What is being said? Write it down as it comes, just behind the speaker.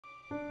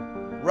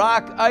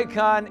Rock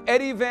icon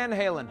Eddie Van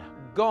Halen,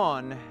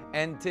 gone,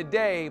 and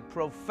today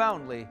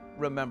profoundly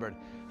remembered.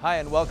 Hi,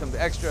 and welcome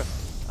to Extra.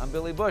 I'm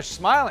Billy Bush,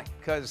 smiling,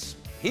 because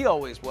he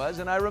always was,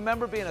 and I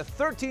remember being a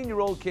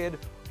 13-year-old kid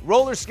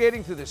roller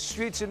skating through the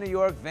streets of New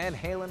York, Van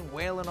Halen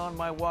wailing on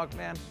my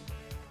Walkman.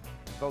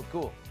 Felt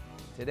cool.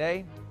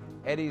 Today,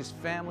 Eddie's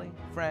family,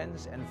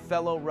 friends, and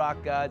fellow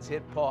rock gods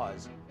hit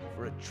pause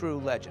for a true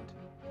legend.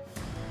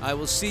 I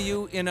will see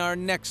you in our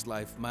next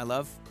life, my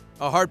love.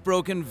 A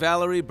heartbroken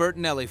Valerie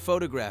Bertinelli,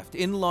 photographed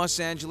in Los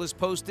Angeles,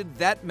 posted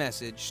that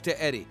message to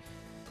Eddie.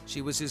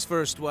 She was his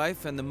first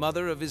wife and the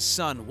mother of his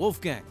son,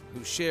 Wolfgang,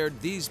 who shared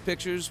these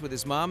pictures with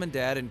his mom and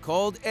dad and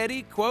called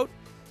Eddie, quote,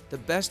 the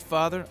best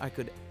father I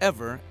could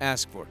ever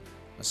ask for.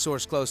 A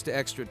source close to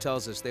Extra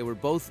tells us they were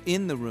both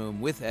in the room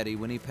with Eddie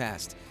when he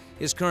passed.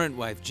 His current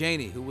wife,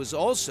 Janie, who was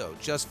also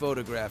just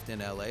photographed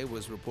in LA,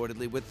 was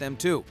reportedly with them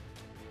too.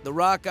 The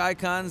rock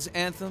icon's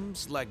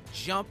anthems like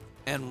Jump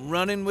and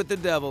Runnin' with the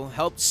Devil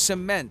helped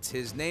cement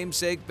his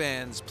namesake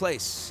band's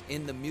place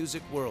in the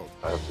music world.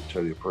 I have to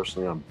tell you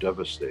personally, I'm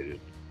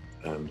devastated,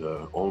 and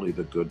only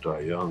the good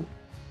die young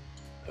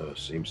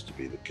seems to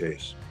be the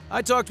case.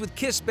 I talked with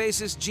Kiss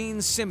bassist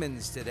Gene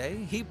Simmons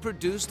today. He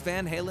produced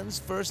Van Halen's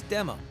first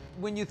demo.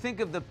 When you think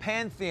of the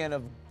pantheon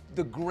of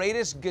the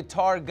greatest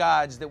guitar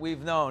gods that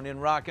we've known in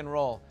rock and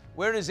roll,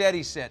 where does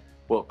Eddie sit?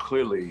 Well,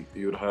 clearly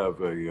you'd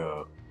have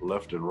a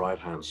left and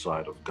right-hand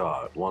side of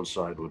God. One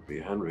side would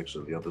be Hendrix,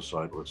 and the other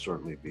side would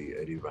certainly be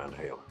Eddie Van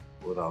Halen,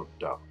 without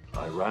doubt.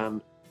 I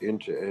ran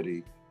into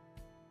Eddie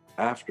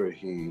after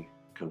he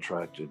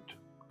contracted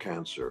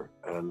cancer,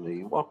 and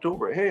he walked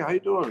over, hey, how you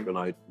doing? And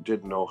I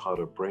didn't know how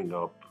to bring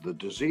up the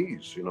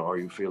disease. You know, are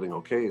you feeling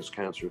okay? It's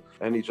cancer.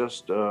 And he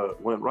just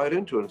went right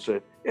into it and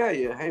said, yeah,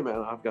 hey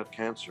man, I've got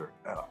cancer.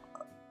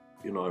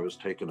 You know, I was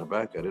taken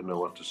aback. I didn't know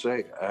what to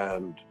say.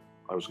 And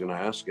I was going to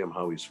ask him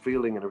how he's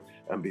feeling.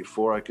 And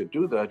before I could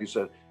do that, he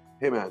said,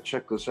 hey man,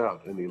 check this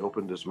out. And he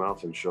opened his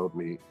mouth and showed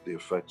me the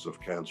effects of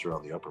cancer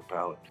on the upper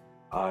palate.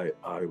 I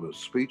was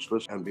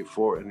speechless. And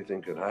before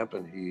anything could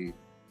happen, he,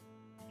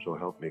 so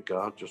help me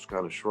God, just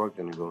kind of shrugged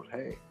and he goes,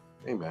 hey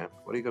man,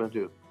 what are you going to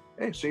do?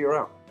 Hey, see you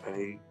around. And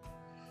he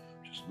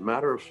just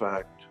matter of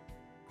fact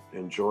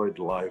enjoyed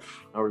life.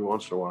 Every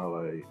once in a while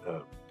I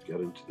get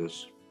into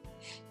this,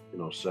 you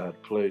know,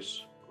 sad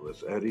place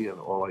with Eddie, and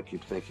all I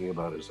keep thinking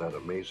about is that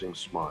amazing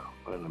smile,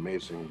 an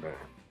amazing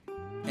man.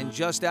 And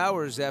just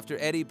hours after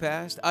Eddie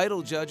passed,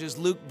 Idol judges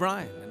Luke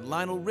Bryan and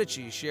Lionel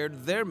Richie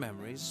shared their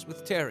memories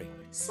with Terry.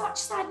 Such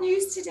sad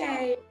news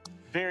today.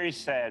 Very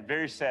sad,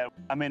 very sad.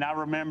 I mean, I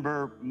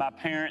remember my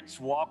parents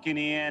walking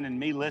in and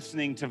me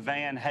listening to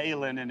Van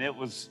Halen, and it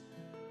was,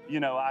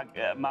 you know,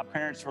 my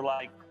parents were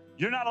like,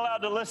 you're not allowed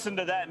to listen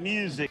to that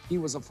music. He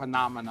was a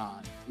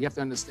phenomenon. You have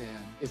to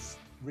understand, it's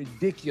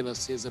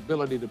ridiculous, his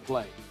ability to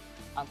play.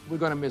 We're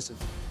going to miss him.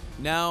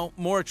 Now,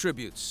 more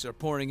tributes are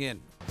pouring in.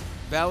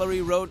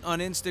 Valerie wrote on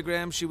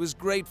Instagram she was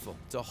grateful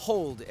to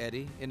hold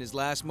Eddie in his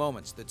last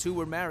moments. The two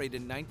were married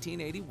in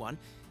 1981.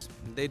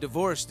 They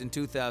divorced in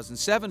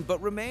 2007,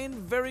 but remained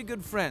very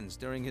good friends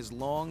during his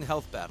long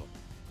health battle.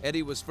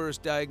 Eddie was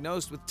first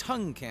diagnosed with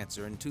tongue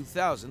cancer in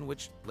 2000,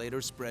 which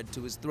later spread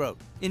to his throat.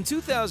 In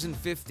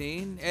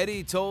 2015,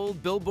 Eddie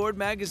told Billboard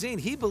magazine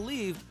he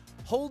believed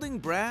holding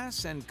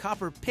brass and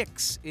copper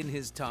picks in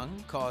his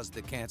tongue caused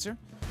the cancer.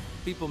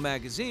 People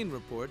magazine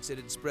reports it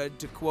had spread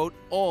to, quote,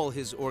 all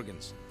his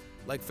organs.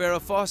 Like Farrah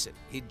Fawcett,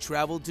 he'd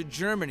traveled to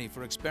Germany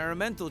for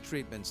experimental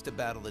treatments to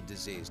battle the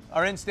disease.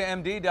 Our Insta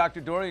MD,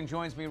 Dr. Dorian,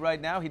 joins me right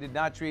now. He did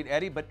not treat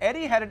Eddie, but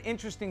Eddie had an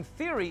interesting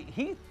theory.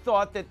 He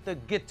thought that the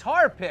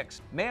guitar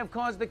picks may have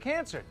caused the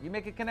cancer. You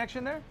make a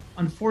connection there?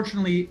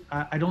 Unfortunately,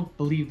 I don't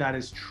believe that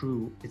is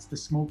true. It's the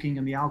smoking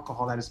and the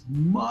alcohol that is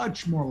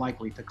much more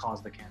likely to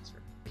cause the cancer.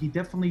 He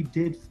definitely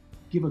did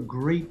give a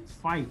great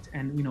fight,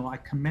 and you know, I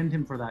commend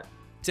him for that.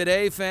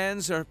 Today,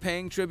 fans are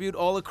paying tribute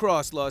all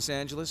across Los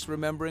Angeles,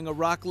 remembering a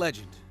rock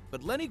legend.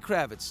 But Lenny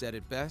Kravitz said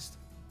it best,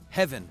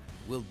 heaven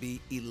will be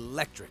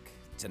electric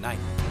tonight.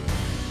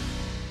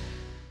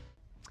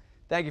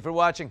 Thank you for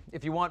watching.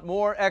 If you want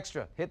more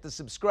Extra, hit the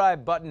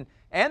subscribe button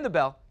and the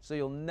bell so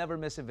you'll never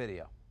miss a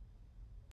video.